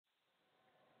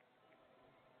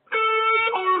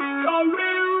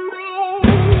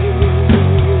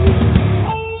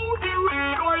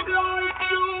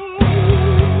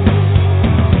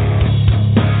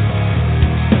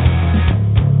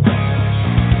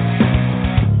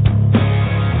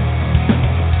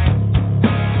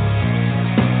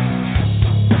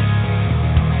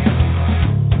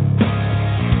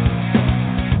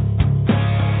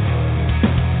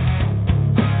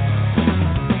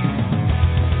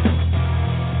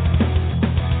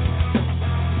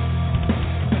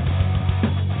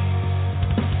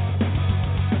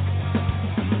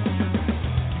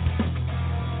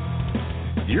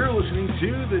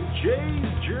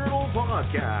Jay's Journal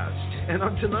podcast. And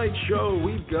on tonight's show,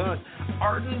 we've got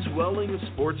Arden Zwelling of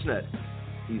Sportsnet.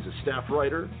 He's a staff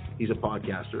writer, he's a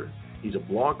podcaster, he's a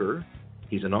blogger,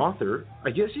 he's an author. I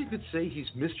guess you could say he's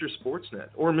Mr. Sportsnet,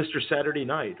 or Mr. Saturday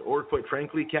Night, or quite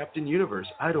frankly, Captain Universe.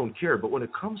 I don't care, but when it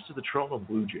comes to the Toronto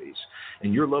Blue Jays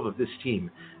and your love of this team,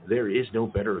 there is no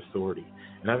better authority.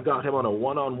 And I've got him on a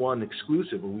one-on-one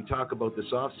exclusive where we talk about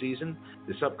this offseason,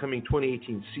 this upcoming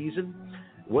 2018 season,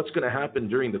 what's going to happen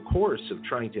during the course of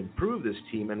trying to improve this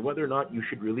team, and whether or not you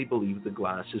should really believe the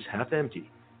glass is half empty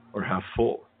or half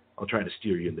full. I'll try to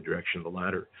steer you in the direction of the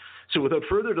latter. So without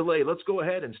further delay, let's go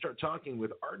ahead and start talking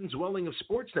with Arden Zwelling of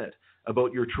Sportsnet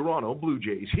about your Toronto Blue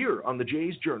Jays here on the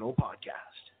Jays Journal podcast.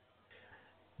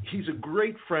 He's a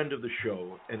great friend of the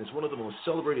show and is one of the most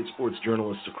celebrated sports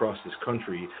journalists across this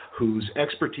country whose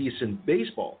expertise in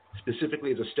baseball,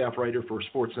 specifically as a staff writer for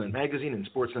Sportsnet Magazine and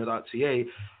Sportsnet.ca,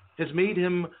 has made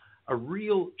him a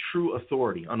real, true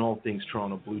authority on all things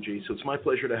Toronto Blue Jays. So it's my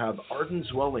pleasure to have Arden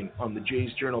Zwelling on the Jays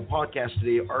Journal podcast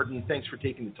today. Arden, thanks for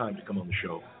taking the time to come on the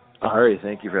show. All right,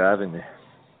 thank you for having me.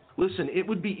 Listen, it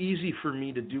would be easy for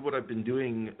me to do what I've been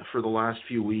doing for the last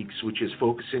few weeks, which is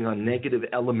focusing on negative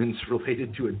elements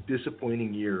related to a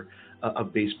disappointing year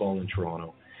of baseball in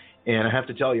Toronto. And I have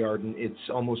to tell you, Arden, it's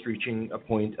almost reaching a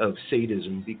point of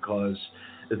sadism because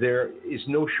there is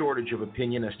no shortage of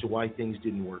opinion as to why things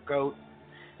didn't work out.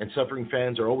 And suffering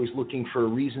fans are always looking for a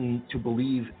reason to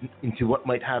believe into what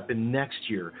might happen next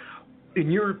year. In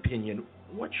your opinion,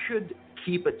 what should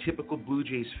keep a typical Blue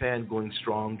Jays fan going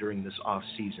strong during this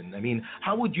off-season? I mean,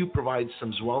 how would you provide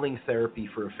some Zwelling therapy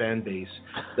for a fan base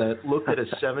that looked at a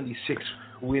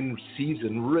 76-win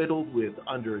season riddled with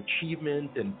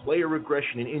underachievement and player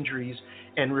regression and injuries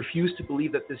and refused to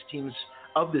believe that this team's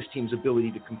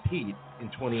ability to compete in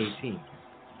 2018?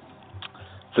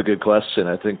 It's a good question.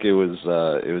 I think it was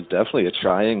definitely a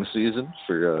trying season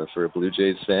for a Blue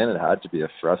Jays fan. It had to be a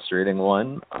frustrating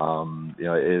one.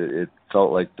 It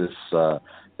felt like this is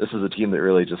a team that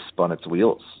really just spun its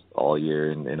wheels all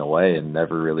year in a way and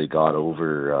never really got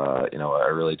over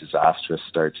a really disastrous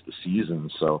start to the season.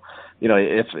 So,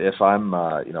 if I'm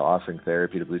offering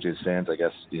therapy to Blue Jays fans, I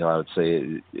guess I would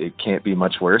say it can't be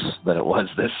much worse than it was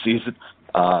this season.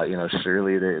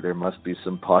 Surely there must be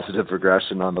some positive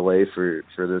regression on the way for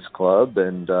this club.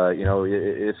 And,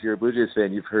 if you're a Blue Jays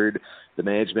fan, you've heard the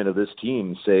management of this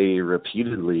team say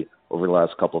repeatedly over the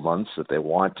last couple of months that they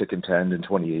want to contend in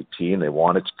 2018. They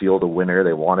want to field a winner.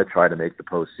 They want to try to make the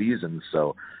postseason.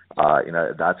 So,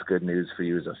 that's good news for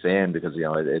you as a fan because,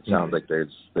 it sounds like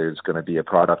there's going to be a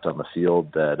product on the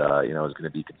field that, is going to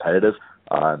be competitive,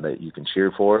 that you can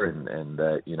cheer for and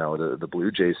that, the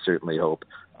Blue Jays certainly hope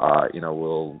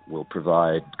will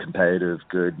provide competitive,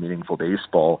 good, meaningful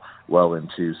baseball well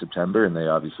into September, and they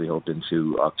obviously hope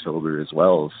into October as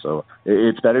well. So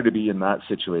it's better to be in that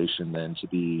situation than to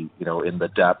be, in the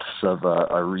depths of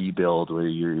a rebuild where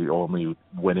you're only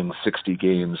winning 60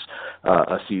 games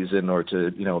a season, or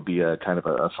to, be a kind of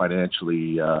a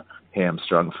financially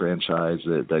hamstrung franchise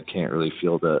that can't really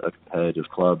field a competitive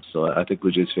club. So I think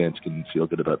Blue Jays fans can feel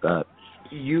good about that.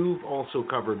 You've also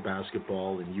covered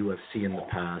basketball and UFC in the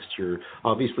past. You're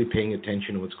obviously paying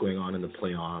attention to what's going on in the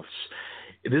playoffs.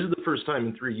 This is the first time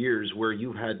in 3 years where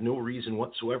you've had no reason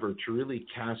whatsoever to really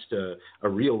cast a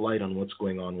real light on what's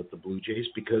going on with the Blue Jays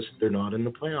because they're not in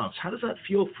the playoffs. How does that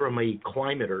feel from a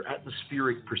climate or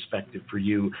atmospheric perspective for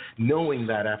you, knowing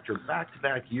that after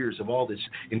back-to-back years of all this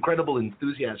incredible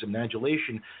enthusiasm and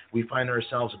adulation, we find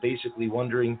ourselves basically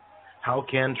wondering, how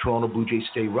can Toronto Blue Jays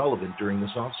stay relevant during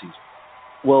this offseason?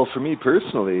 Well, for me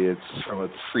personally, it's from a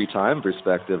free time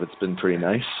perspective, it's been pretty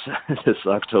nice this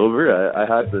October.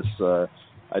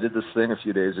 I did this thing a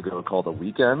few days ago called a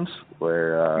weekend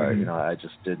where, I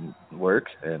just didn't work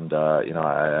and,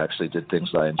 I actually did things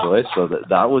that I enjoy. So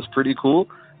that was pretty cool.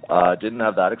 Didn't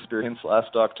have that experience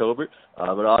last October.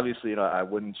 But obviously, I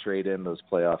wouldn't trade in those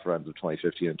playoff runs of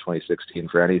 2015 and 2016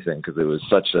 for anything because it was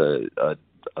such a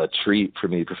treat for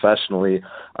me professionally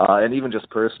and even just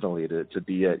personally to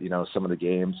be at some of the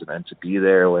games and then to be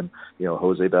there when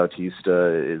Jose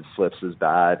Bautista flips his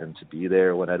bat and to be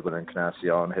there when Edwin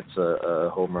Encarnacion hits a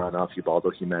home run off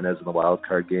Ubaldo Jimenez in the wild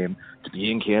card game, to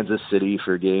be in Kansas City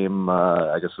for game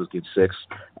I guess it was game 6.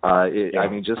 I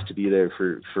mean, just to be there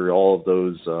for all of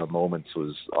those moments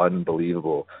was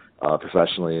unbelievable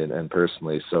professionally and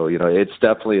personally. So it's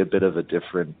definitely a bit of a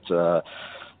different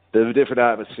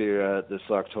atmosphere this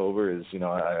October. Is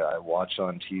I watch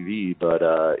on TV, but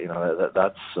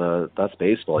that's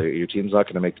baseball. Your team's not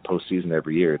going to make the postseason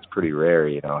every year. It's pretty rare.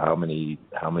 How many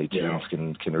teams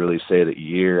can really say that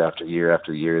year after year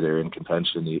after year they're in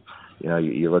contention.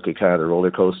 You look at kind of the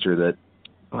roller coaster that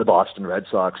the Boston Red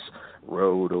Sox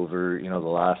road over, the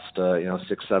last,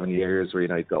 6-7 years where,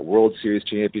 you've got World Series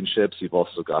championships. You've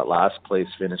also got last place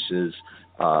finishes.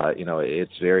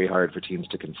 It's very hard for teams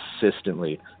to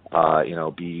consistently,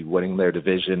 be winning their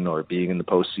division or being in the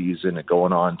postseason and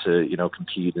going on to,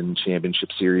 compete in championship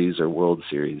series or World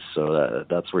Series. So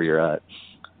that's where you're at.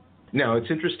 Now,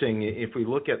 it's interesting, if we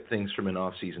look at things from an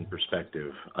off-season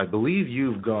perspective, I believe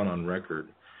you've gone on record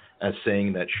as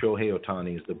saying that Shohei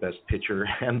Ohtani is the best pitcher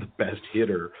and the best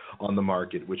hitter on the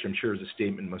market, which I'm sure as a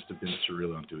statement must have been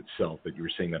surreal unto itself, that you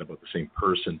were saying that about the same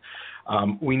person.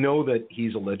 We know that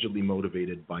he's allegedly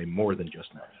motivated by more than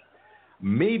just money.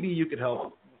 Maybe you could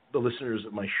help the listeners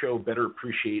of my show better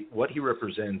appreciate what he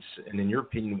represents, and in your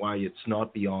opinion, why it's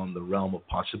not beyond the realm of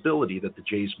possibility that the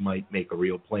Jays might make a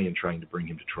real play in trying to bring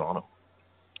him to Toronto.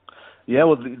 Yeah,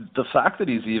 well, the fact that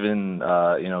he's even,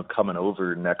 coming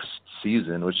over next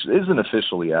season, which isn't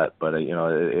official yet, but,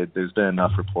 there's been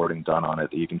enough reporting done on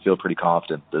it that you can feel pretty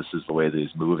confident this is the way that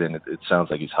he's moving. It sounds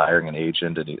like he's hiring an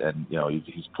agent and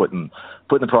he's putting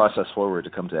the process forward to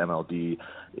come to MLB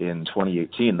in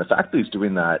 2018. The fact that he's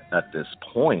doing that at this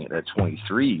point, at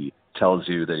 23, tells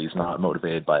you that he's not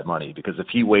motivated by money, because if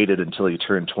he waited until he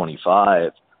turned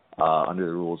 25, under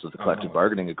the rules of the collective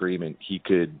bargaining agreement, he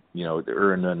could,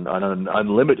 earn an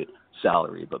unlimited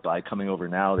salary. But by coming over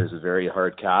now, there's a very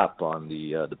hard cap on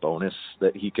the bonus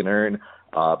that he can earn.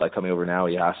 By coming over now,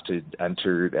 he has to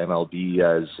enter MLB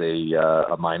as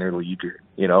a minor leaguer,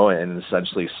 and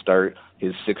essentially start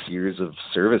his 6 years of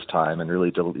service time. And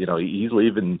really, he's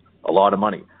leaving a lot of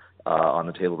money on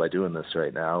the table by doing this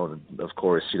right now. And of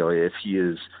course, if he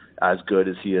is as good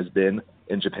as he has been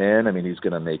in Japan, I mean, he's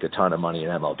going to make a ton of money in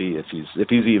MLB. If he's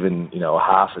even,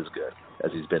 half as good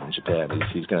as he's been in Japan,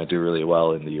 he's going to do really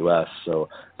well in the U.S. So,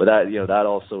 but that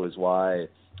also is why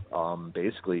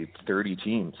basically 30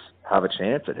 teams have a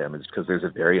chance at him, is because there's a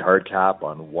very hard cap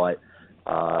on what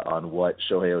Shohei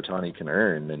Ohtani can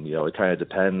earn. And, it kind of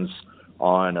depends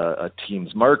on a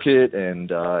team's market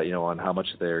and, on how much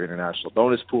of their international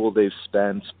bonus pool they've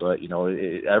spent. But,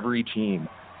 every team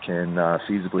can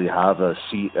feasibly have a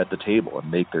seat at the table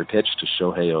and make their pitch to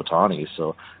Shohei Ohtani.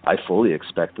 So I fully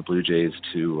expect the Blue Jays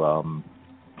to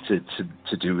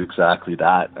do exactly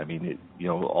that. I mean,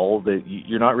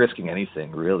 you're not risking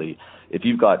anything really. If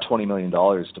you've got $20 million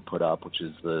to put up, which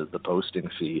is the posting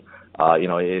fee,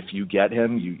 if you get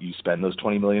him, you spend those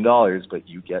 $20 million, but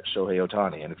you get Shohei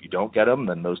Ohtani. And if you don't get him,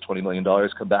 then those $20 million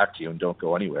come back to you and don't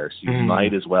go anywhere. So you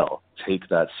might as well take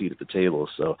that seat at the table.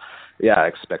 So, yeah, I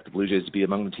expect the Blue Jays to be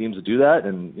among the teams to do that.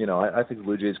 And, I think the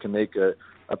Blue Jays can make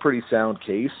a pretty sound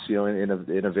case,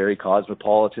 in a very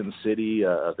cosmopolitan city,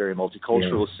 a very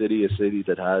multicultural city, a city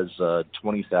that has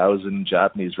 20,000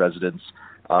 Japanese residents,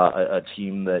 a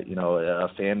team that,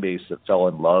 a fan base that fell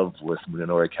in love with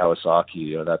Munenori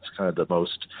Kawasaki. That's kind of the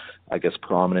most, I guess,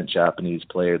 prominent Japanese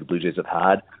player the Blue Jays have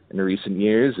had in recent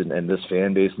years. And this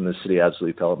fan base in this city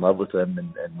absolutely fell in love with him.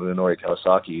 And Munenori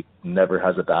Kawasaki never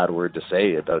has a bad word to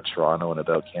say about Toronto and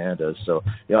about Canada. So,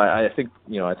 I think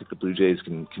the Blue Jays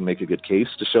can make a good case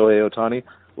to Shohei Ohtani.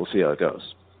 We'll see how it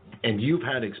goes. And you've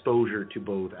had exposure to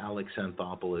both Alex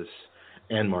Anthopoulos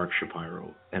and Mark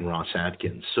Shapiro and Ross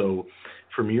Atkins. So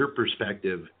from your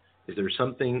perspective, is there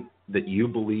something that you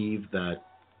believe that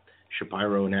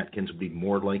Shapiro and Atkins would be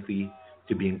more likely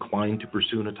to be inclined to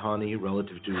pursue Ohtani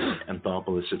relative to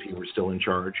Anthopoulos if he were still in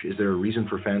charge? Is there a reason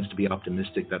for fans to be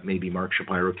optimistic that maybe Mark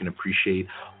Shapiro can appreciate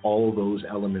all those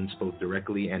elements, both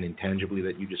directly and intangibly,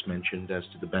 that you just mentioned as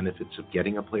to the benefits of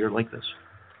getting a player like this?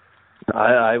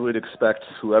 I would expect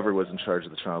whoever was in charge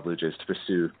of the Toronto Blue Jays to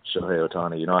pursue Shohei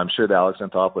Ohtani. I'm sure that Alex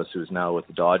Anthopoulos, who is now with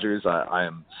the Dodgers, I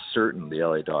am certain the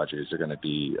LA Dodgers are going to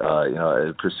be,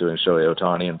 pursuing Shohei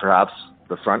Ohtani, and perhaps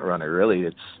the front runner. Really,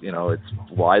 it's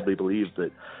widely believed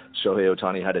that Shohei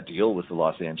Ohtani had a deal with the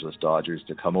Los Angeles Dodgers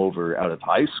to come over out of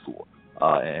high school,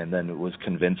 and then was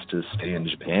convinced to stay in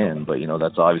Japan. But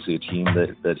that's obviously a team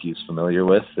that he's familiar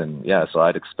with, and so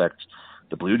I'd expect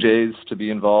the Blue Jays to be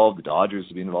involved, the Dodgers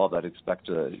to be involved. I'd expect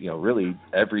really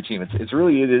every team.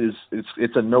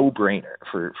 It's a no-brainer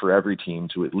for every team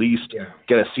to at least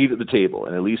get a seat at the table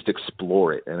and at least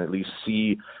explore it and at least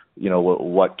see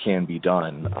what can be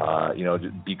done.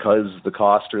 Because the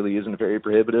cost really isn't very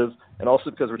prohibitive, and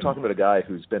also because we're talking about a guy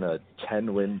who's been a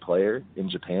 10-win player in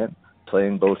Japan,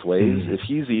 playing both ways. If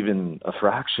he's even a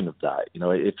fraction of that,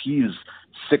 if he's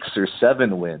 6 or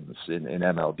 7 wins in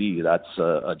MLB, that's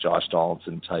a Josh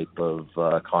Donaldson type of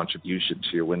contribution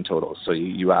to your win total. So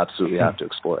you absolutely have to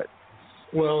explore it.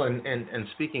 Well, and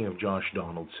speaking of Josh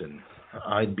Donaldson,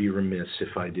 I'd be remiss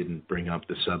if I didn't bring up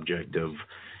the subject of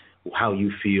how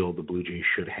you feel the Blue Jays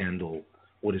should handle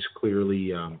what is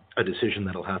clearly a decision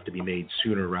that'll have to be made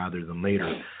sooner rather than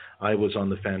later. I was on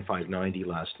the Fan 590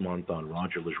 last month on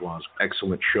Roger Lajoie's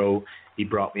excellent show. He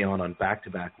brought me on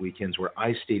back-to-back weekends where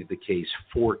I stated the case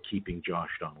for keeping Josh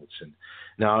Donaldson.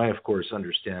 Now, I, of course,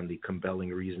 understand the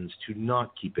compelling reasons to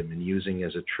not keep him and using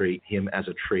him as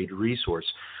a trade resource.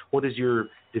 What is your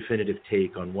definitive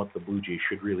take on what the Blue Jays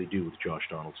should really do with Josh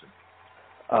Donaldson?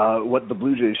 What the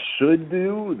Blue Jays should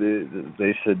do,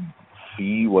 they should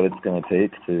see what it's going to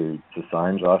take to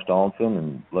sign Josh Donaldson.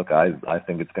 And look, I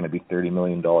think it's going to be $30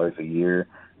 million a year,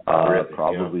 really?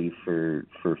 probably for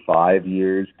 5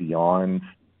 years beyond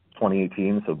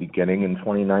 2018. So beginning in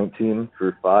 2019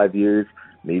 for 5 years,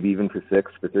 maybe even for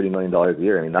 6 for $30 million a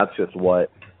year. I mean, that's just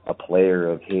what a player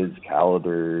of his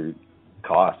caliber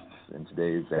costs in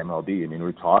today's MLB. I mean,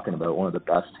 we're talking about one of the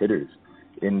best hitters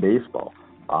in baseball.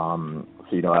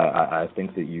 So, I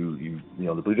think that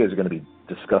the Blue Jays are going to be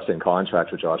discussing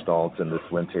contracts with Josh Donaldson this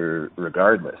winter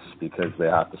regardless, because they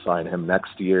have to sign him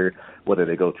next year, whether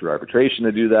they go through arbitration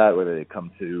to do that, whether they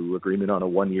come to agreement on a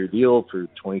 1-year deal for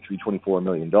 $24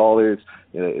 million.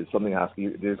 It's something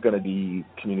there's going to be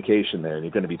communication there, and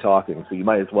you're going to be talking. So you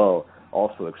might as well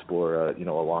also explore a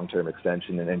long-term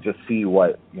extension and just see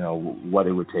what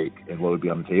it would take and what would be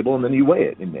on the table, and then you weigh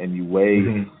it and you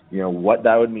weigh what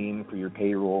that would mean for your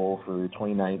payroll for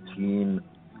 2019,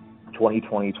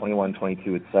 2020, 21,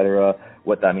 22, et cetera,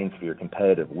 what that means for your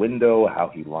competitive window, how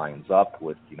he lines up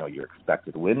with your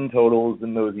expected win totals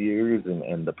in those years,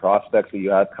 and the prospects that you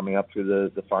have coming up through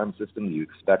the farm system that you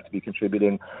expect to be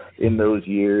contributing in those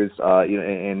years,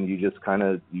 and you just kind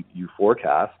of you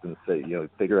forecast and say,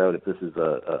 figure out if this is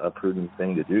a prudent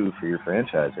thing to do for your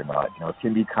franchise or not. It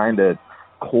can be kind of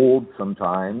cold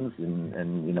sometimes and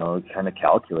kind of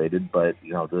calculated, but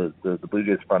the Blue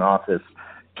Jays front office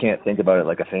can't think about it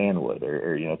like a fan would,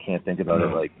 or can't think about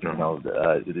it like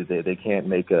they can't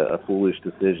make a foolish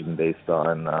decision based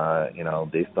on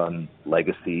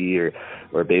legacy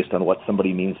or based on what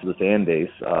somebody means to the fan base.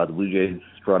 The Blue Jays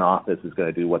front office is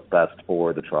going to do what's best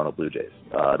for the Toronto Blue Jays.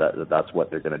 That's what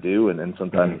they're going to do, and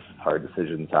sometimes hard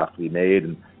decisions have to be made,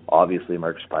 and obviously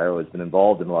Mark Shapiro has been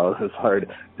involved in a lot of those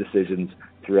hard decisions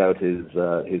throughout his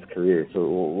career. So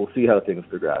we'll see how things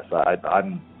progress.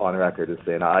 I'm on record as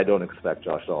saying I don't expect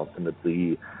Josh Donaldson to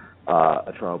be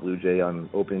a Toronto Blue Jay on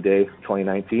opening day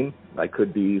 2019. I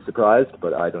could be surprised,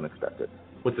 but I don't expect it.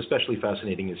 What's especially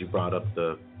fascinating is you brought up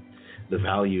the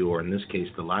value, or in this case,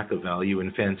 the lack of value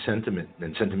in fan sentiment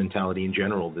and sentimentality in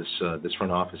general. This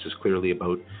front office is clearly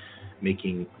about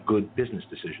making good business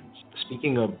decisions.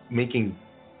 Speaking of making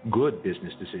good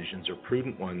business decisions or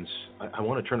prudent ones, I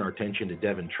want to turn our attention to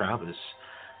Devon Travis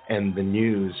and the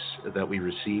news that we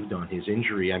received on his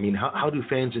injury. I mean, how do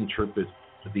fans interpret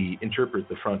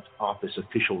the front office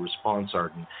official response,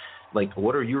 Arden? Like,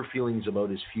 what are your feelings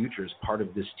about his future as part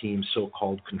of this team's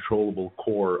so-called controllable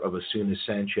core of Osuna,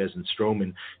 Sanchez, and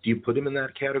Stroman? Do you put him in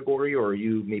that category, or are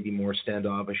you maybe more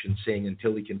standoffish and saying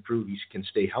until he can prove he can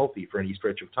stay healthy for any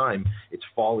stretch of time, it's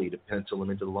folly to pencil him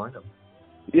into the lineup?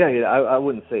 Yeah, I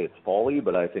wouldn't say it's folly,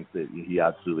 but I think that he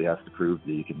absolutely has to prove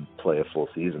that he can play a full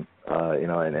season,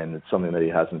 and it's something that he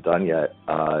hasn't done yet,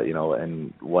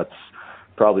 and what's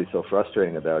probably so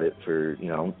frustrating about it for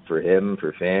him,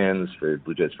 for fans, for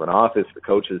Blue Jays front office, for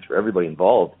coaches, for everybody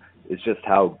involved, is just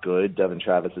how good Devon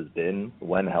Travis has been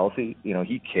when healthy.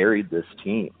 He carried this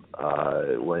team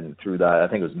when through that, I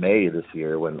think it was May this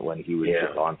year when he was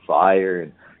just on fire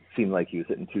and seemed like he was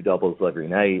hitting 2 doubles every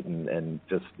night, and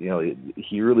just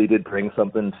he really did bring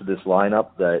something to this lineup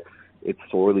that it's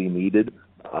sorely needed.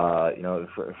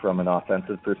 From an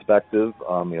offensive perspective,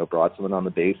 brought someone on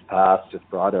the base pass, just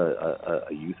brought a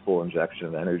youthful injection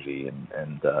of energy,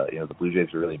 and the Blue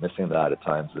Jays are really missing that at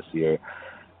times this year.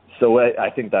 So I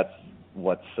think that's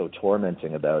what's so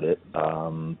tormenting about it.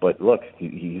 But look,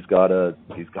 he's got to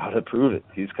prove it.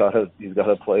 He's got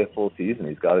to play a full season.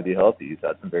 He's got to be healthy. He's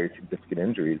had some very significant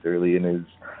injuries early in his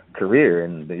career,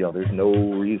 and there's no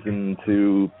reason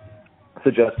to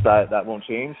suggest that won't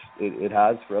change. It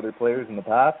has for other players in the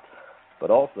past, but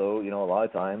also a lot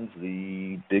of times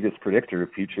the biggest predictor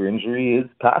of future injury is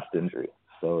past injury.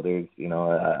 So there's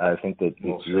I think that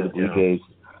if you're the Blue Jays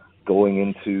going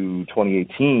into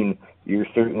 2018, you're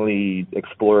certainly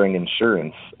exploring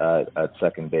insurance at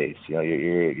second base.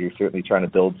 You're certainly trying to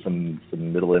build some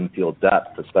middle infield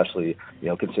depth, especially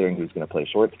considering who's going to play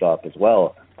shortstop as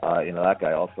well. That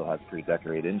guy also has pretty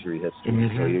decorated injury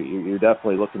history, so you're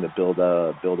definitely looking to build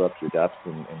up your depth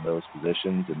in those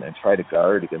positions and try to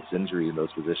guard against injury in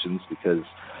those positions, because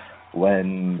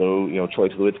when Troy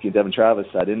Tulowitzki and Devon Travis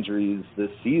had injuries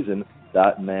this season,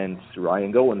 that meant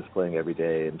Ryan Goins playing every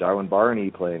day and Darwin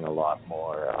Barney playing a lot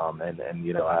more. And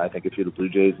you know, I think if you're the Blue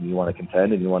Jays and you want to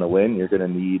contend and you want to win, you're going to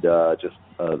need just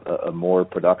a more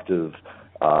productive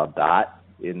bat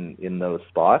in those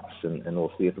spots, and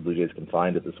we'll see if the Blue Jays can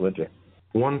find it this winter.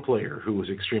 One player who was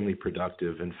extremely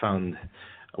productive and found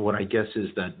what I guess is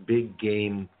that big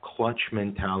game clutch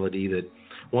mentality that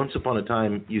once upon a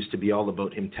time used to be all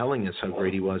about him telling us how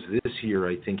great he was. This year,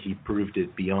 I think he proved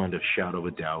it beyond a shadow of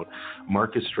a doubt.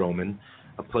 Marcus Stroman,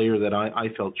 a player that I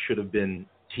felt should have been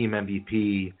team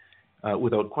MVP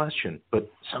without question,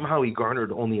 but somehow he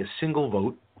garnered only a single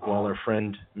vote, while our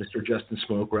friend Mr. Justin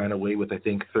Smoak ran away with, I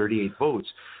think, 38 votes.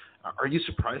 Are you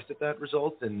surprised at that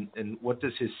result? And what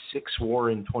does his 6 WAR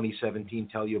in 2017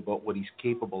 tell you about what he's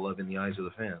capable of in the eyes of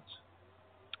the fans?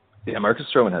 Yeah, Marcus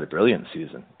Stroman had a brilliant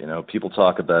season. You know, people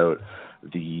talk about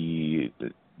the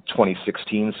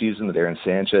 2016 season that Aaron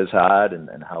Sanchez had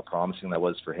and how promising that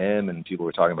was for him, and people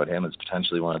were talking about him as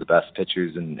potentially one of the best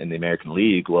pitchers in the American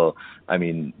League. Well, I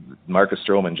mean, Marcus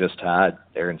Stroman just had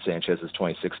Aaron Sanchez's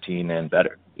 2016 and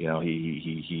better. You know,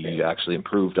 he actually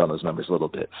improved on those numbers a little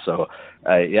bit. So,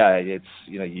 yeah, it's,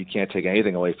 you know, you can't take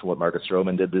anything away from what Marcus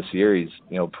Stroman did this year. He's,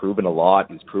 you know, proven a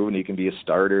lot. He's proven he can be a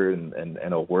starter and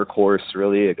a workhorse,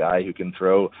 really, a guy who can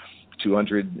throw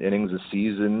 200 innings a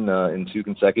season in 2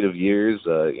 consecutive years.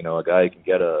 You know, a guy who can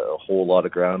get a whole lot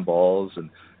of ground balls, and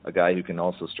a guy who can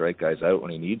also strike guys out when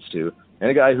he needs to,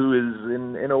 and a guy who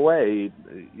is in a way,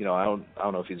 you know, I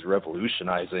don't know if he's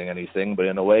revolutionizing anything, but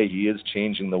in a way he is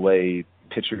changing the way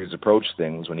pitchers approach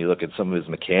things. When you look at some of his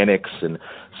mechanics and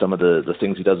some of the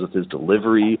things he does with his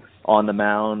delivery on the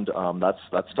mound, that's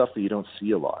stuff that you don't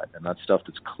see a lot, and that's stuff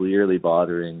that's clearly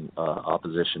bothering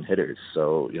opposition hitters.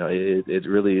 So, you know, it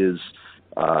really is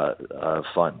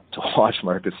fun to watch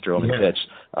Marcus Stroman pitch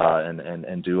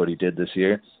and do what he did this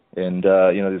year. And,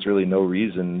 you know, there's really no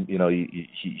reason. You know,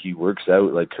 he works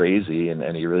out like crazy,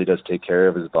 and he really does take care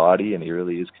of his body, and he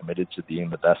really is committed to being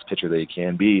the best pitcher that he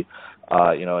can be.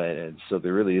 You know, and so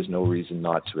there really is no reason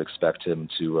not to expect him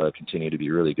to continue to be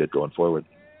really good going forward.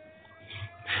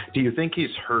 Do you think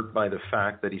he's hurt by the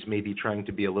fact that he's maybe trying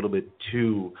to be a little bit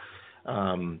too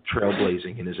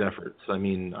trailblazing in his efforts? I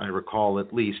mean, I recall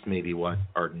at least maybe,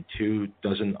 Arden, 2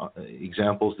 dozen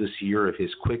examples this year of his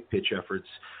quick pitch efforts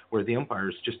where the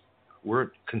umpires just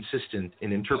weren't consistent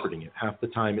in interpreting it. Half the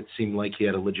time it seemed like he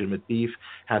had a legitimate beef.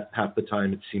 Half the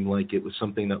time it seemed like it was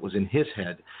something that was in his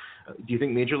head. Do you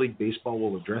think Major League Baseball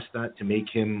will address that to make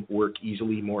him work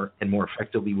easily more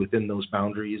effectively within those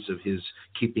boundaries of his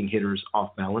keeping hitters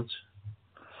off balance?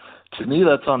 To me,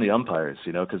 that's on the umpires,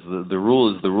 you know, because the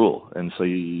rule is the rule, and so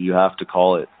you have to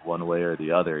call it one way or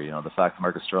the other. You know, the fact that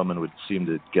Marcus Stroman would seem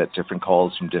to get different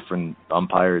calls from different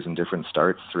umpires and different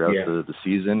starts throughout the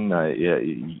season,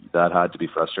 that had to be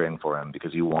frustrating for him,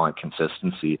 because you want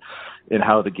consistency in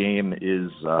how the game is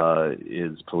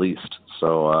policed.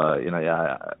 So, you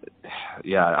know,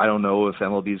 I don't know if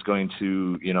MLB is going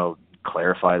to, you know,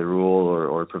 clarify the rule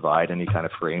or provide any kind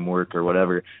of framework or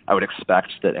whatever. I would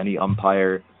expect that any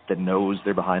umpire that knows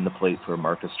they're behind the plate for a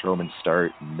Marcus Stroman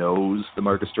start knows that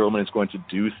Marcus Stroman is going to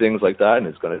do things like that and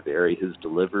is going to vary his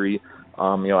delivery.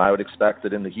 You know, I would expect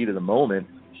that in the heat of the moment,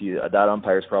 that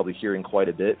umpire is probably hearing quite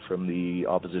a bit from the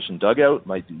opposition dugout,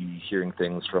 might be hearing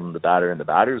things from the batter in the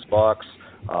batter's box.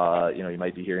 You know, you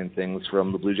might be hearing things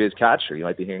from the Blue Jays catcher. You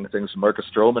might be hearing things from Marcus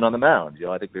Stroman on the mound. You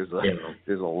know, I think there's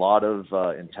a lot of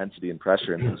intensity and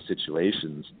pressure in those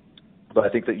situations. But I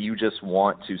think that you just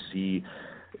want to see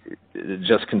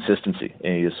just consistency,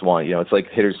 and you just want, you know, it's like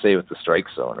hitters say with the strike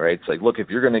zone, right? It's like, look, if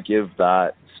you're going to give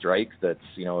that strike that's,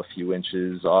 you know, a few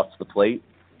inches off the plate,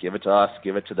 give it to us,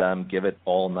 give it to them, give it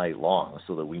all night long,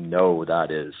 so that we know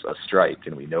that is a strike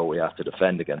and we know we have to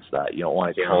defend against that. You don't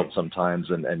want it called sometimes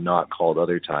and not called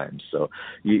other times. So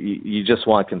you just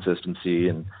want consistency,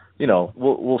 and, you know,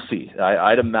 we'll see.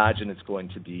 I'd imagine it's going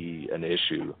to be an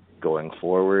issue going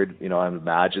forward. You know, I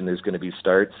imagine there's going to be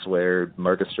starts where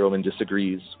Marcus Stroman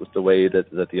disagrees with the way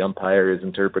that the umpire is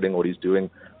interpreting what he's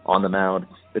doing on the mound.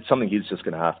 It's something he's just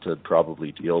going to have to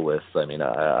probably deal with. I mean,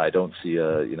 I don't see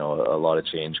a lot of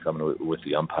change coming with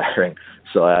the umpiring.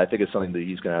 So I think it's something that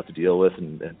he's going to have to deal with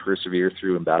and persevere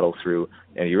through and battle through.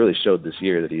 And he really showed this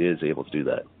year that he is able to do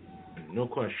that. No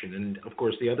question. And, of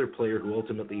course, the other player who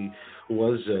ultimately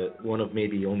was one of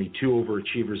maybe only 2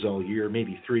 overachievers all year,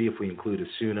 maybe 3 if we include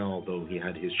Asuna, although he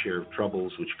had his share of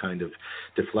troubles, which kind of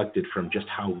deflected from just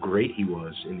how great he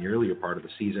was in the earlier part of the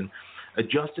season.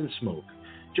 Justin Smoak.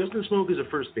 Justin Smoak is a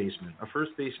first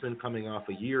baseman coming off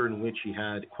a year in which he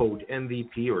had, quote,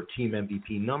 MVP or team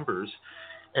MVP numbers,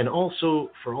 and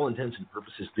also, for all intents and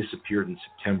purposes, disappeared in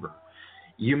September.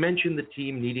 You mentioned the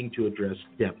team needing to address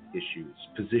depth issues,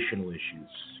 positional issues,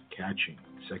 catching,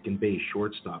 second base,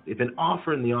 shortstop. If an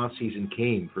offer in the offseason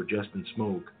came for Justin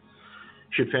Smoak,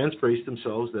 should fans brace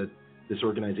themselves that this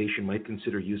organization might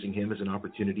consider using him as an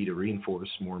opportunity to reinforce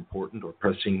more important or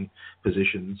pressing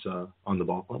positions on the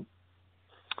ball club?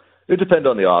 It would depend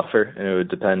on the offer, and it would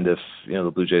depend if,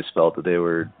 the Blue Jays felt that they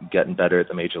were getting better at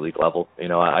the major league level.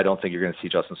 I don't think you're going to see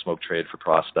Justin Smoak trade for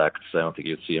prospects. I don't think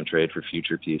you'd see him trade for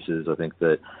future pieces. I think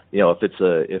that,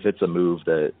 if it's a move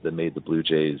that made the Blue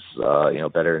Jays,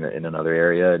 better in another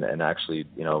area and actually,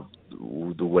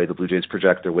 the way the Blue Jays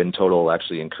project their win total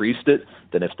actually increased it,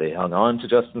 then if they hung on to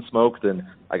Justin Smoak, then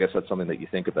I guess that's something that you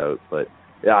think about. But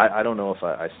yeah, I don't know if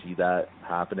I see that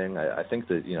happening. I think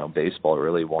that, baseball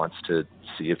really wants to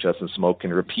see if Justin Smoak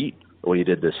can repeat what he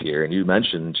did this year. And you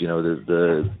mentioned,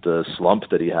 the slump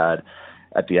that he had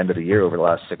at the end of the year over the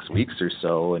last 6 weeks or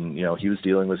so. And, he was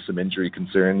dealing with some injury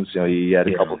concerns. He had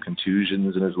a couple of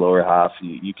contusions in his lower half.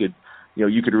 You could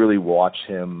really watch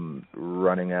him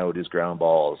running out his ground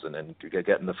balls and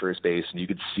getting the first base, and you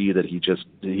could see that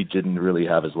he didn't really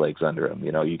have his legs under him.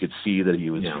 You could see that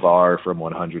he was far from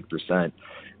 100%,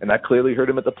 and that clearly hurt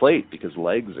him at the plate because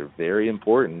legs are very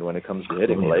important when it comes to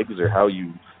hitting. Legs are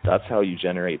that's how you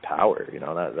generate power.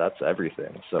 That's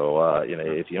everything. So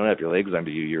if you don't have your legs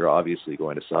under you, you're obviously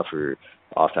going to suffer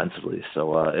offensively.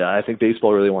 So I think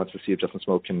baseball really wants to see if Justin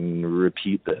Smoak can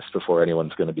repeat this before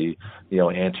anyone's going to be,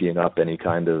 anteing up any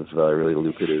kind of really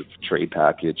lucrative trade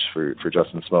package for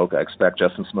Justin Smoak. I expect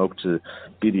Justin Smoak to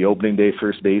be the opening day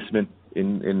first baseman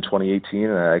in 2018,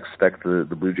 and I expect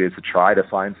the Blue Jays to try to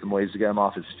find some ways to get him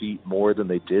off his feet more than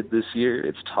they did this year.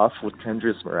 It's tough with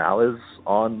Kendrys Morales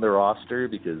on the roster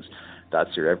because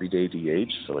that's your everyday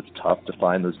DH, so it's tough to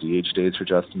find those DH days for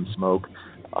Justin Smoak.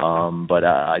 But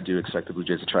I do expect the Blue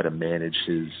Jays to try to manage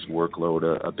his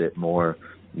workload a bit more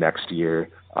next year,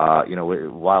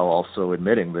 while also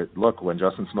admitting that, look, when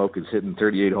Justin Smoak is hitting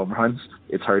 38 home runs,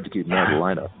 it's hard to keep him out of the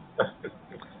lineup.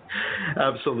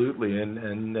 Absolutely,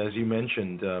 and as you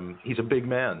mentioned, he's a big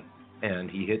man, and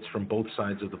he hits from both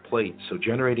sides of the plate, so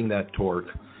generating that torque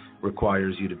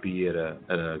requires you to be at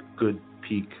a good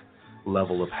peak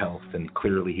level of health, and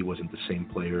clearly he wasn't the same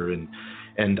player,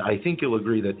 and I think you'll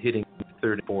agree that hitting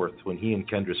third and fourth, when he and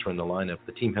Kendrys were in the lineup,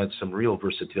 the team had some real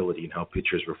versatility in how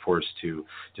pitchers were forced to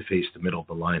face the middle of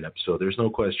the lineup. So there's no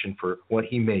question for what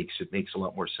he makes. It makes a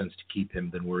lot more sense to keep him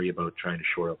than worry about trying to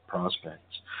shore up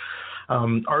prospects.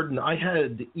 Arden, I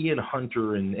had Ian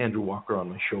Hunter and Andrew Walker on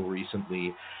my show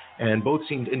recently, and both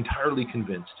seemed entirely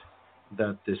convinced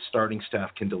that this starting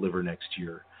staff can deliver next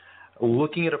year.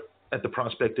 Looking at the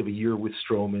prospect of a year with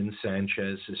Stroman,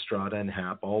 Sanchez, Estrada, and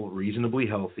Happ, all reasonably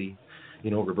healthy,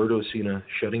 Roberto Osuna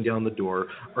shutting down the door,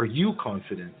 are you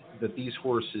confident that these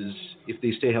horses, if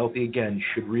they stay healthy again,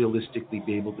 should realistically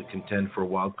be able to contend for a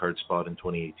wild card spot in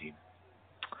 2018?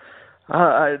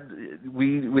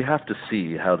 We have to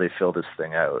see how they fill this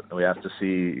thing out. We have to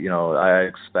see, I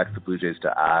expect the Blue Jays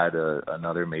to add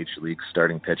another Major League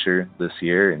starting pitcher this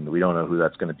year, and we don't know who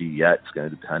that's going to be yet. It's going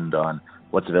to depend on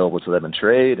what's available to them in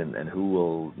trade and who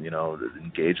will,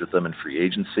 engage with them in free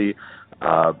agency.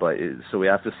 So we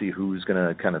have to see who's going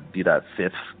to kind of be that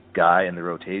fifth guy in the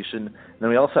rotation. And then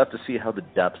we also have to see how the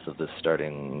depth of the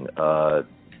starting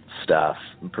staff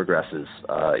progresses.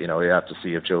 We have to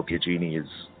see if Joe Biagini is,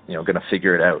 going to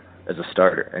figure it out as a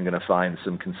starter and going to find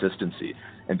some consistency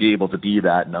and be able to be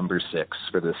that number 6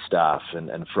 for this staff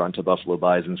and front a Buffalo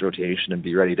Bison's rotation and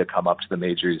be ready to come up to the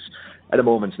majors at a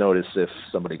moment's notice if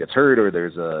somebody gets hurt or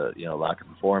there's a lack of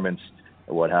performance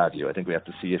or what have you. I think we have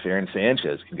to see if Aaron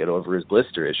Sanchez can get over his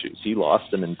blister issues. He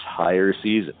lost an entire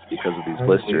season because of these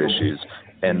blister issues,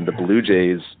 and the Blue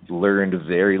Jays learned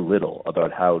very little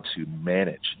about how to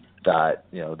manage that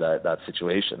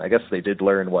situation. I guess they did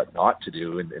learn what not to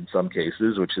do in some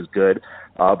cases, which is good.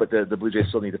 But the Blue Jays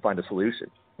still need to find a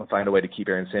solution, find a way to keep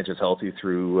Aaron Sanchez healthy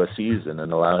through a season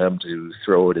and allow him to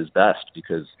throw at his best.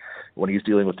 Because when he's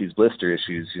dealing with these blister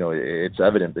issues, it's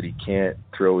evident that he can't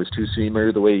throw his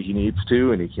two-seamer the way he needs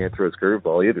to, and he can't throw his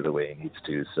curveball either the way he needs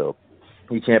to. So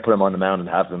you can't put him on the mound and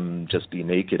have him just be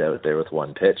naked out there with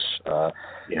one pitch. So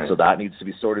that needs to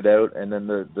be sorted out. And then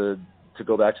to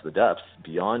go back to the depth,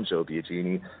 beyond Joe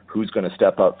Biagini, who's going to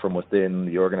step up from within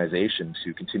the organization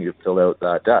to continue to fill out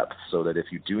that depth so that if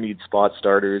you do need spot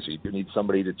starters or you do need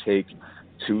somebody to take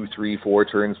 2, 3, 4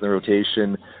 turns in the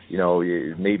rotation,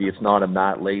 maybe it's not a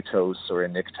Matt Latos or a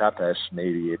Nick Tepesh,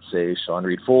 maybe it's a Sean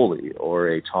Reed-Foley or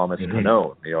a Thomas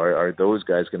Pannone. Are those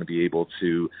guys going to be able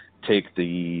to take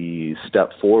the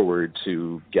step forward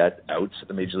to get outs at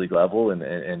the Major League level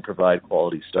and provide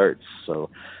quality starts? So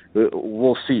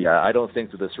we'll see. I don't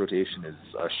think that this rotation is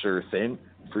a sure thing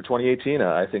for 2018.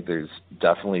 I think there's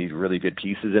definitely really good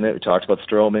pieces in it. We talked about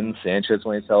Stroman. Sanchez,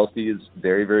 when he's healthy, is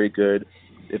very, very good.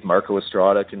 If Marco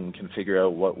Estrada can figure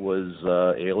out what was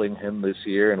ailing him this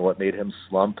year and what made him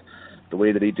slump the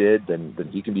way that he did, then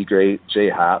he can be great. Jay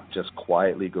Happ just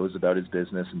quietly goes about his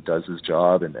business and does his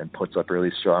job and puts up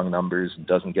really strong numbers and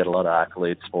doesn't get a lot of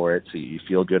accolades for it, so you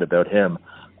feel good about him.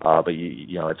 But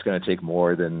you know, it's going to take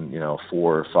more than 4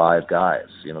 or 5 guys.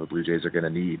 The Blue Jays are going to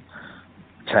need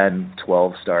 10,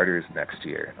 12 starters next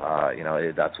year.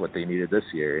 That's what they needed this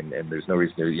year, and there's no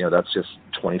reason to, that's just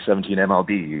 2017 MLB.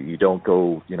 You don't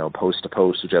go, post to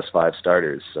post with just 5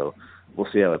 starters. So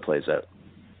we'll see how it plays out.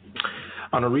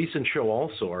 On a recent show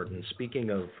also, Arden, speaking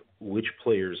of which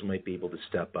players might be able to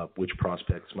step up, which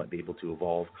prospects might be able to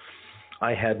evolve,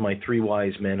 I had my 3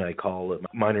 wise men, I call it,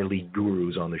 minor league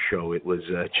gurus on the show. It was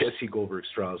Jesse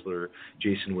Goldberg-Strasler,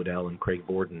 Jason Woodell, and Craig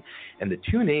Borden. And the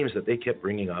 2 names that they kept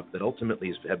bringing up that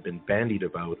ultimately have been bandied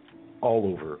about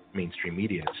all over mainstream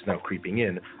media, it's now creeping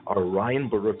in, are Ryan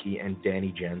Borucki and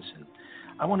Danny Jansen.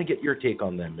 I want to get your take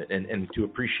on them and to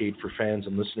appreciate for fans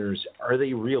and listeners, are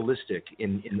they realistic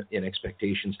in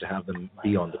expectations to have them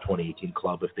be on the 2018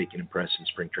 club if they can impress in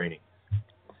spring training?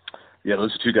 Yeah,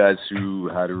 those are 2 guys who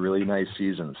had really nice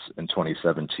seasons in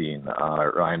 2017.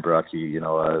 Ryan Borucki,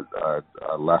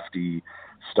 a lefty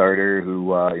starter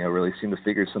who really seemed to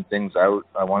figure some things out.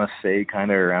 I want to say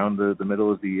kind of around the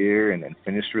middle of the year and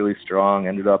finished really strong.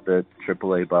 Ended up at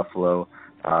AAA Buffalo.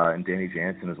 And Danny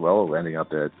Jansen as well, ending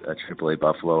up at AAA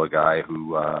Buffalo, a guy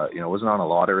who wasn't on a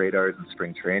lot of radars in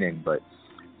spring training, but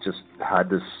just had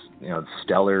this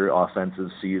stellar offensive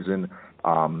season.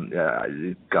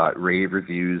 Got rave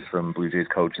reviews from Blue Jays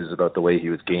coaches about the way he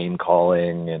was game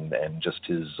calling and just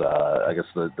his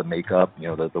the makeup,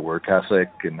 the work ethic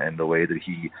and the way that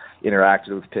he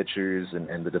interacted with pitchers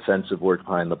and the defensive work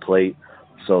behind the plate.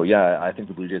 So yeah, I think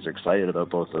the Blue Jays are excited about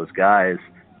both those guys.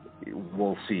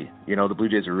 We'll see. The Blue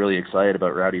Jays are really excited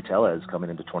about Rowdy Tellez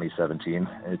coming into 2017,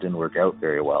 and it didn't work out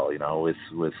very well.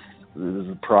 With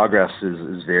progress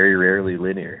is very rarely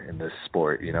linear in this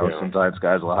sport. Sometimes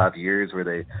guys will have years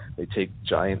where they take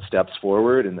giant steps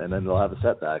forward, and then they'll have a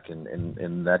setback,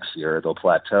 and next year they'll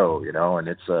plateau. And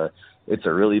it's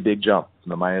a really big jump from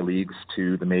the minor leagues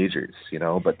to the majors.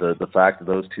 But the fact that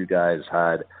those 2 guys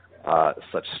had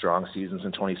such strong seasons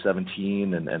in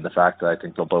 2017, and the fact that I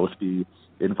think they'll both be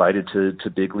invited to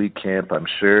big league camp, I'm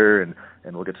sure, and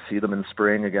we'll get to see them in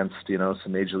spring against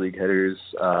some major league hitters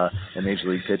and major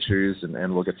league pitchers,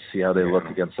 and we'll get to see how they look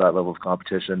against that level of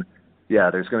competition. Yeah,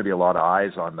 there's going to be a lot of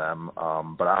eyes on them,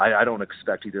 but I don't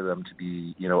expect either of them to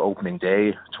be opening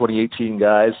day 2018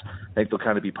 guys. I think they'll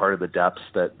kind of be part of the depths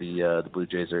that the Blue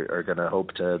Jays are going to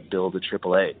hope to build at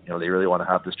AAA. They really want to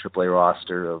have this AAA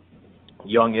roster of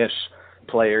youngish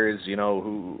players,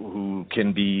 who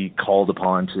can be called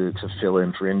upon to fill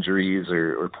in for injuries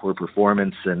or poor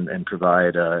performance and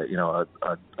provide a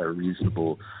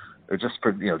reasonable, or just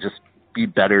be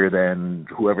better than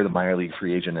whoever the minor league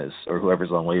free agent is or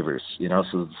whoever's on waivers.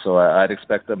 So I'd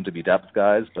expect them to be depth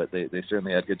guys, but they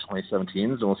certainly had good 2017s,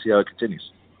 and we'll see how it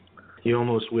continues. You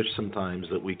almost wish sometimes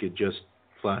that we could just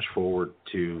flash forward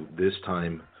to this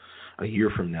time a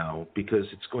year from now, because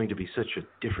it's going to be such a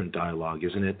different dialogue,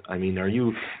 isn't it? I mean, are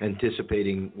you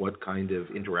anticipating what kind of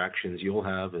interactions you'll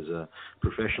have as a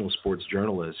professional sports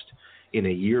journalist in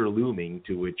a year looming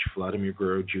to which Vladimir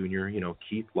Guerrero Jr.,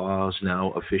 Keith Law is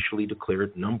now officially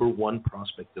declared number 1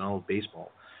 prospect in all of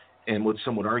baseball, and what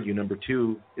some would argue number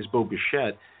 2 is Bo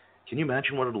Bichette? Can you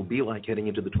imagine what it'll be like heading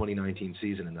into the 2019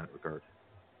 season in that regard?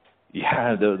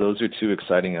 Yeah, those are 2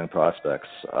 exciting young prospects,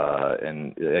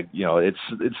 and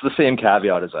it's the same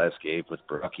caveat as I gave with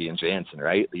Borucki and Jansen,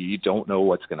 right? You don't know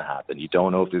what's going to happen. You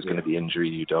don't know if there's going to be injury.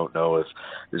 You don't know if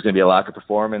there's going to be a lack of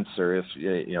performance, or if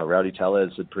Rowdy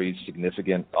Tellez had pretty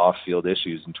significant off-field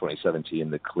issues in 2017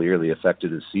 that clearly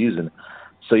affected his season.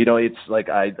 So it's like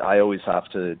I always have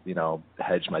to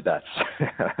hedge my bets.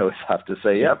 I always have to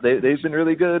say, they've been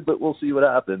really good, but we'll see what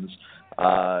happens.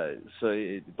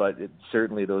 But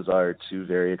certainly those are 2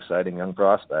 very exciting young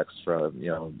prospects from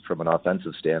an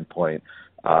offensive standpoint.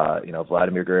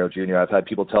 Vladimir Guerrero Jr., I've had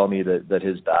people tell me that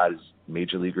his bat is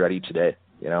major league ready today,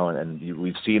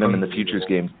 we've seen him in the futures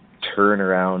game turn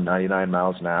around 99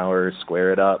 miles an hour,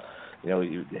 square it up.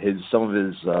 Some of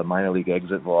his minor league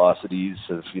exit velocities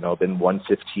have, been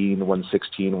 115,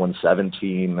 116,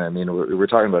 117. I mean, we're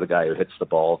talking about a guy who hits the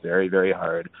ball very, very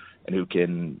hard and who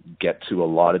can get to a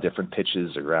lot of different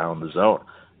pitches around the zone.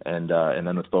 And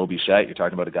then with Bo Bichette, you're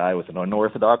talking about a guy with an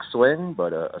unorthodox swing,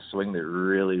 but a swing that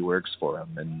really works for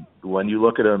him. And when you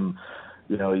look at him,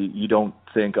 you don't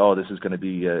think, oh, this is going to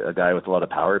be a guy with a lot of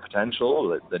power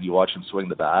potential. Then you watch him swing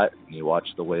the bat, and you watch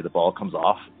the way the ball comes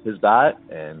off his bat,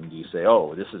 and you say,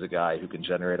 oh, this is a guy who can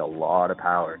generate a lot of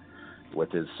power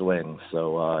with his swing.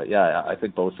 So, I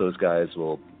think both those guys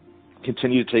will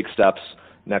continue to take steps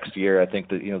next year. I think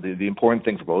that, the important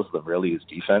thing for both of them really is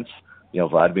defense.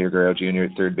 Vladimir Guerrero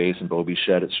Jr. at third base and Bo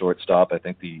Bichette at shortstop. I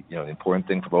think the important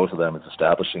thing for both of them is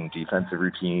establishing defensive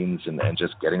routines and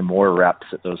just getting more reps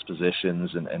at those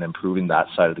positions and improving that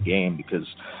side of the game, because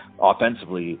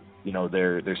offensively,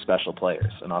 they're special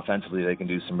players, and offensively they can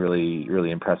do some really,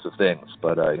 really impressive things.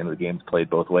 But the game's played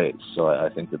both ways, so I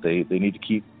think that they need to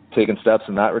keep taking steps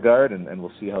in that regard, and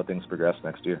we'll see how things progress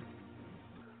next year.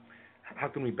 How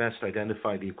can we best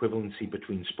identify the equivalency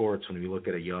between sports when we look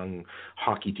at a young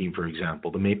hockey team, for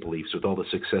example, the Maple Leafs, with all the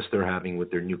success they're having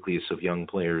with their nucleus of young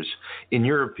players? In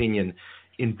your opinion,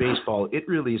 in baseball, it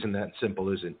really isn't that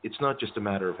simple, is it? It's not just a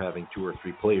matter of having 2 or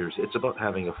 3 players. It's about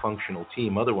having a functional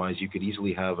team. Otherwise, you could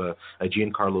easily have a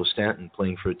Giancarlo Stanton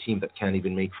playing for a team that can't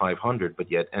even make 500,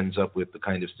 but yet ends up with the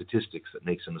kind of statistics that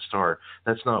makes him a star.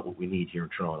 That's not what we need here in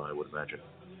Toronto, I would imagine.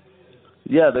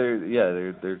 Yeah,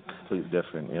 they're completely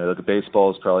different. The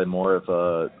baseball is probably more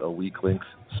of a weak link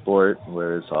sport,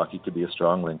 whereas hockey could be a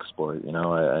strong link sport.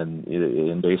 And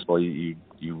in baseball, you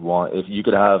want, if you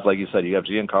could have, like you said, you have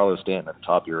Giancarlo Stanton at the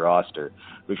top of your roster.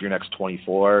 If your next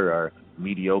 24 are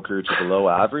mediocre to below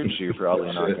average, you're probably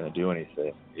not going to do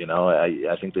anything.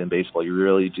 I think that in baseball, you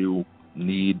really do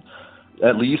need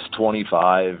at least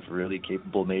 25 really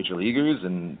capable major leaguers,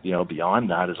 and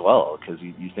beyond that as well, because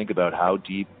you think about how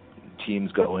deep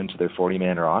teams go into their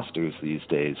 40-man rosters these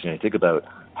days. Think about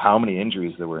how many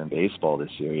injuries there were in baseball this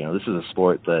year. This is a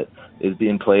sport that is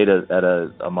being played at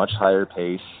a much higher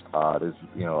pace. There's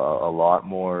a lot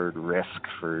more risk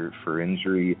for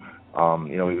injury.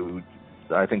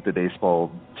 I think the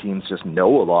baseball teams just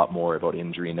know a lot more about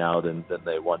injury now than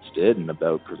they once did, and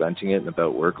about preventing it and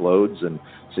about workloads. And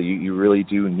so you really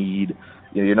do need,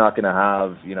 you're not going to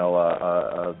have,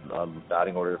 a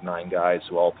batting order of 9 guys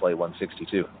who all play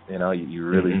 162. You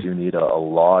really do need a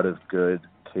lot of good,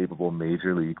 capable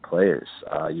major league players.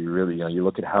 You really, you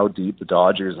look at how deep the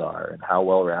Dodgers are and how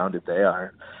well-rounded they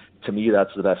are. To me, that's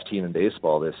the best team in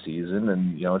baseball this season,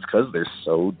 and it's because they're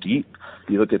so deep.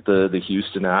 You look at the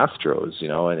Houston Astros,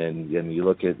 and you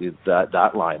look at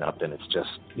that lineup, and it's just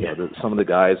some of the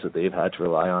guys that they've had to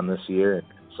rely on this year, and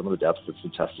some of the depth that's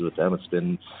been tested with them, it's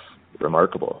been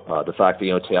remarkable. The fact that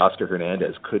Teoscar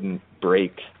Hernandez couldn't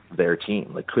break their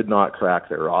team, could not crack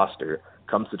their roster,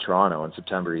 comes to Toronto in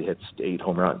September, he hits 8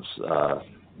 home runs.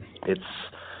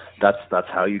 That's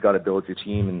how you got to build your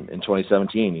team in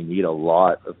 2017. You need a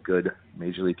lot of good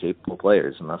major league capable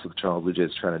players, and that's what the Toronto Blue Jays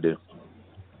is trying to do.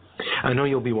 I know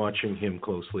you'll be watching him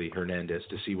closely, Hernandez,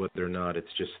 to see whether or not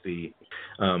it's just the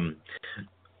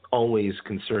always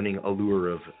concerning allure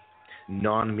of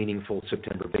non-meaningful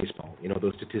September baseball.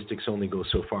 Those statistics only go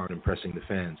so far in impressing the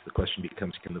fans. The question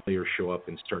becomes, can the players show up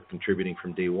and start contributing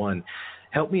from day one?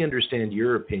 Help me understand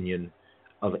your opinion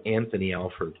of Anthony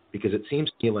Alford, because it seems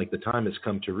to me like the time has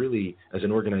come to really, as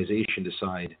an organization,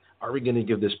 decide, are we going to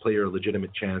give this player a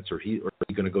legitimate chance, or are he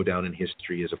going to go down in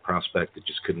history as a prospect that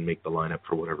just couldn't make the lineup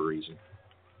for whatever reason?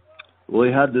 Well,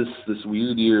 he had this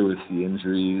weird year with the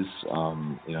injuries,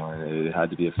 and it had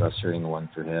to be a frustrating one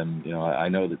for him. I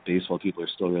know that baseball people are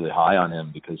still really high on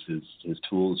him because his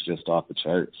tool's just off the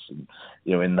charts. And,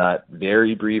 in that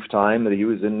very brief time that he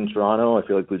was in Toronto, I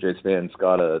feel like Blue Jays fans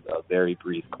got a very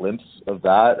brief glimpse of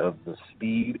that, of the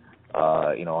speed,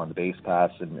 on the base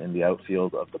pass and in the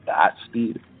outfield, of the bat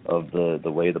speed, of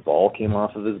the way the ball came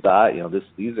off of his bat.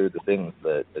 These are the things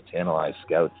that tantalize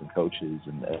scouts and coaches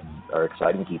and are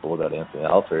exciting people about Anthony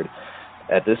Alford.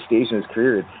 At this stage in his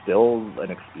career, it's still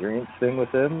an experience thing with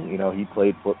him. He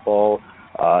played football,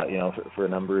 for a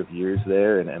number of years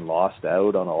there and lost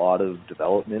out on a lot of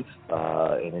development.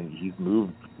 And he's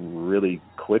moved really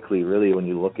quickly, really, when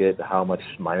you look at how much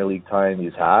minor league time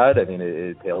he's had. I mean,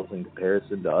 it pales in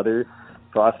comparison to other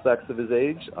prospects of his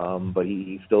age, but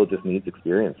he still just needs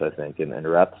experience, I think, and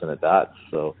reps and at-bats.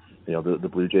 So, the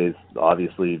Blue Jays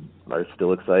obviously are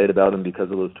still excited about him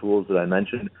because of those tools that I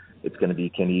mentioned. It's going to be,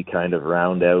 can he kind of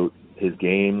round out his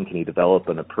game? Can he develop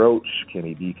an approach? Can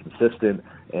he be consistent?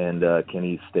 And can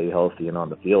he stay healthy and on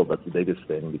the field? That's the biggest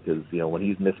thing, because, when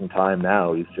he's missing time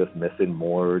now, he's just missing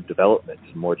more development,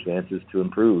 more chances to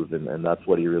improve, and that's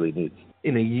what he really needs.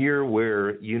 In a year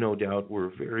where you no doubt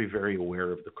were very, very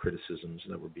aware of the criticisms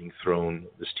that were being thrown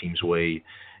this team's way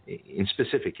in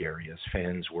specific areas,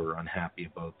 fans were unhappy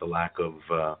about the lack of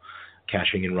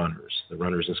cashing in runners. The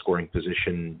runners in scoring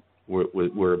position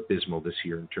were abysmal this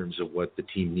year in terms of what the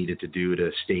team needed to do to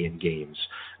stay in games.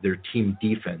 Their team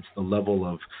defense, the level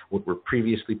of what were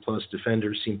previously plus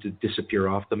defenders, seemed to disappear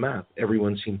off the map.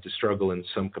 Everyone seemed to struggle in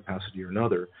some capacity or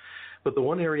another. But the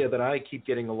one area that I keep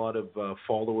getting a lot of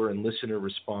follower and listener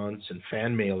response and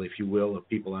fan mail, if you will, of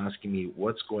people asking me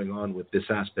what's going on with this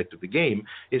aspect of the game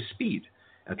is speed,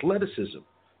 athleticism,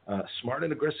 smart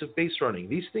and aggressive base running.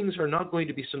 These things are not going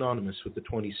to be synonymous with the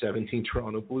 2017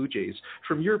 Toronto Blue Jays.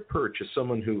 From your perch as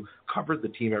someone who covered the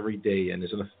team every day and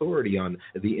is an authority on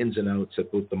the ins and outs at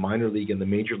both the minor league and the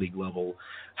major league level,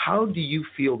 how do you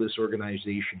feel this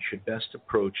organization should best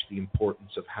approach the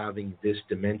importance of having this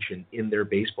dimension in their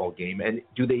baseball game? And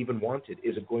do they even want it?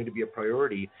 Is it going to be a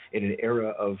priority in an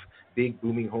era of big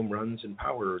booming home runs and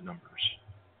power numbers?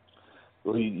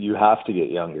 Well, you have to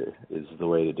get younger is the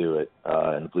way to do it.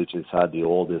 And the Blue Jays had the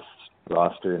oldest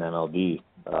roster in MLB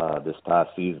this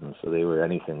past season, so they were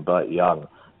anything but young.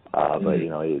 But,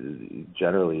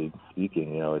 generally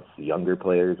speaking, it's younger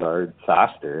players are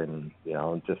faster and,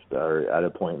 just are at a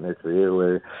point in their career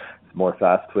where it's more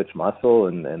fast twitch muscle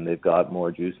and they've got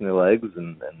more juice in their legs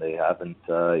and they haven't,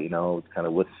 kind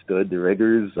of withstood the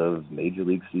rigors of major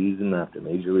league season after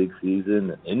major league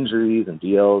season and injuries and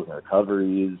DLs and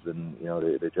recoveries and,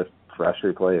 they're just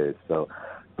fresher players. So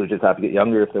they just have to get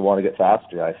younger if they want to get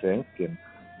faster, I think. And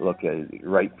look,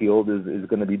 right field is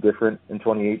going to be different in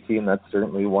 2018. That's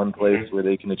certainly one place where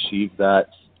they can achieve that.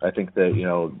 I think that,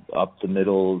 up the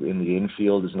middle in the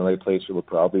infield is another place where we'll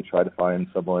probably try to find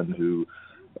someone who,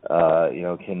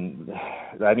 can,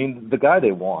 the guy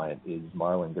they want is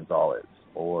Marwin Gonzalez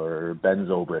or Ben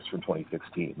Zobrist from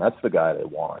 2016. That's the guy they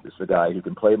want. It's the guy who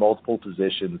can play multiple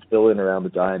positions, fill in around the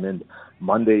diamond.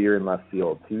 Monday you're in left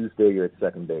field, Tuesday you're at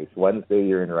second base, Wednesday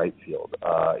you're in right field.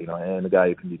 And the guy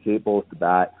who can be capable with the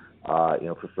bat,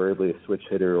 preferably a switch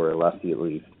hitter or a lefty at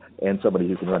least, and somebody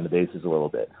who can run the bases a little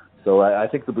bit. So I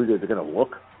think the Blue Jays are going to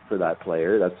look for that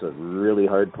player. That's a really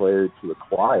hard player to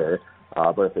acquire.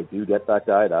 But if they do get that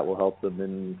guy, that will help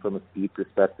them from a speed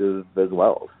perspective as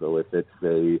well. So if it's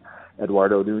a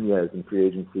Eduardo Nunez in free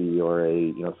agency or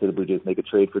say the Blue Jays make a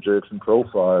trade for Jurickson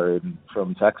Profar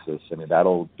from Texas,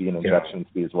 that'll be an injection in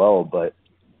speed as well. But,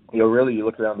 really you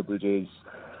look around the Blue Jays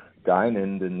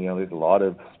diamond and, there's a lot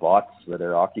of spots that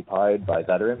are occupied by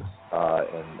veterans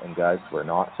and guys who are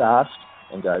not fast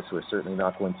and guys who are certainly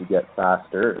not going to get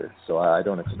faster. So I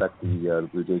don't expect the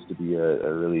Blue Jays to be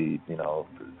a really,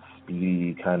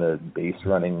 speedy kind of base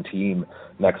running team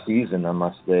next season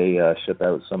unless they ship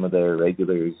out some of their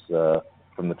regulars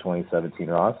from the 2017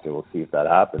 roster. We'll see if that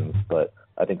happens. But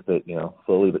I think that,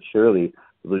 slowly but surely,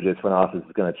 the Blue Jays front office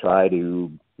is going to try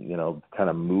to, kind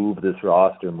of move this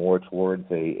roster more towards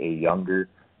a younger,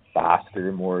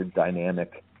 faster, more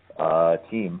dynamic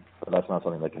team. But that's not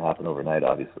something that can happen overnight,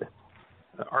 obviously.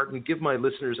 Arden, give my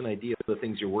listeners an idea of the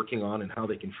things you're working on and how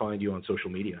they can find you on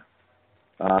social media.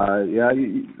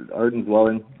 Arden's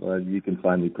Welling. You can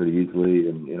find me pretty easily,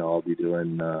 and I'll be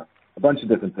doing a bunch of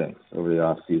different things over the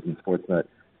off season. Sportsnet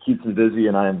keeps me busy,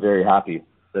 and I am very happy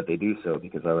that they do so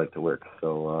because I like to work.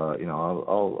 So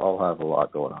I'll have a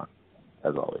lot going on,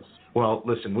 as always. Well,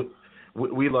 listen,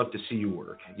 we love to see you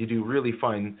work. You do really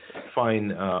fine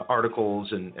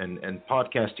articles and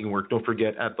podcasting work. Don't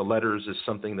forget, At the Letters is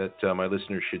something that my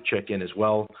listeners should check in as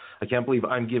well. I can't believe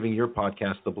I'm giving your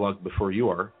podcast the plug before you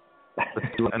are.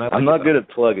 I'm not good at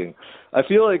plugging. I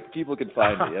feel like people can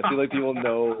find me. I feel like people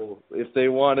know if they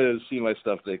want to see my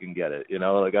stuff, they can get it.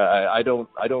 I don't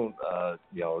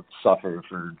suffer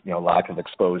for lack of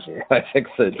exposure. I think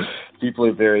that people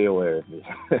are very aware of me.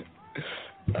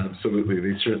 Absolutely,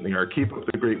 they certainly are. Keep up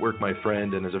the great work, my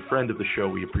friend. And as a friend of the show,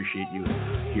 we appreciate you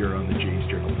here on the Jays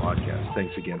Journal podcast.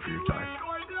 Thanks again for your time.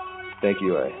 Thank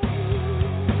you, Ray.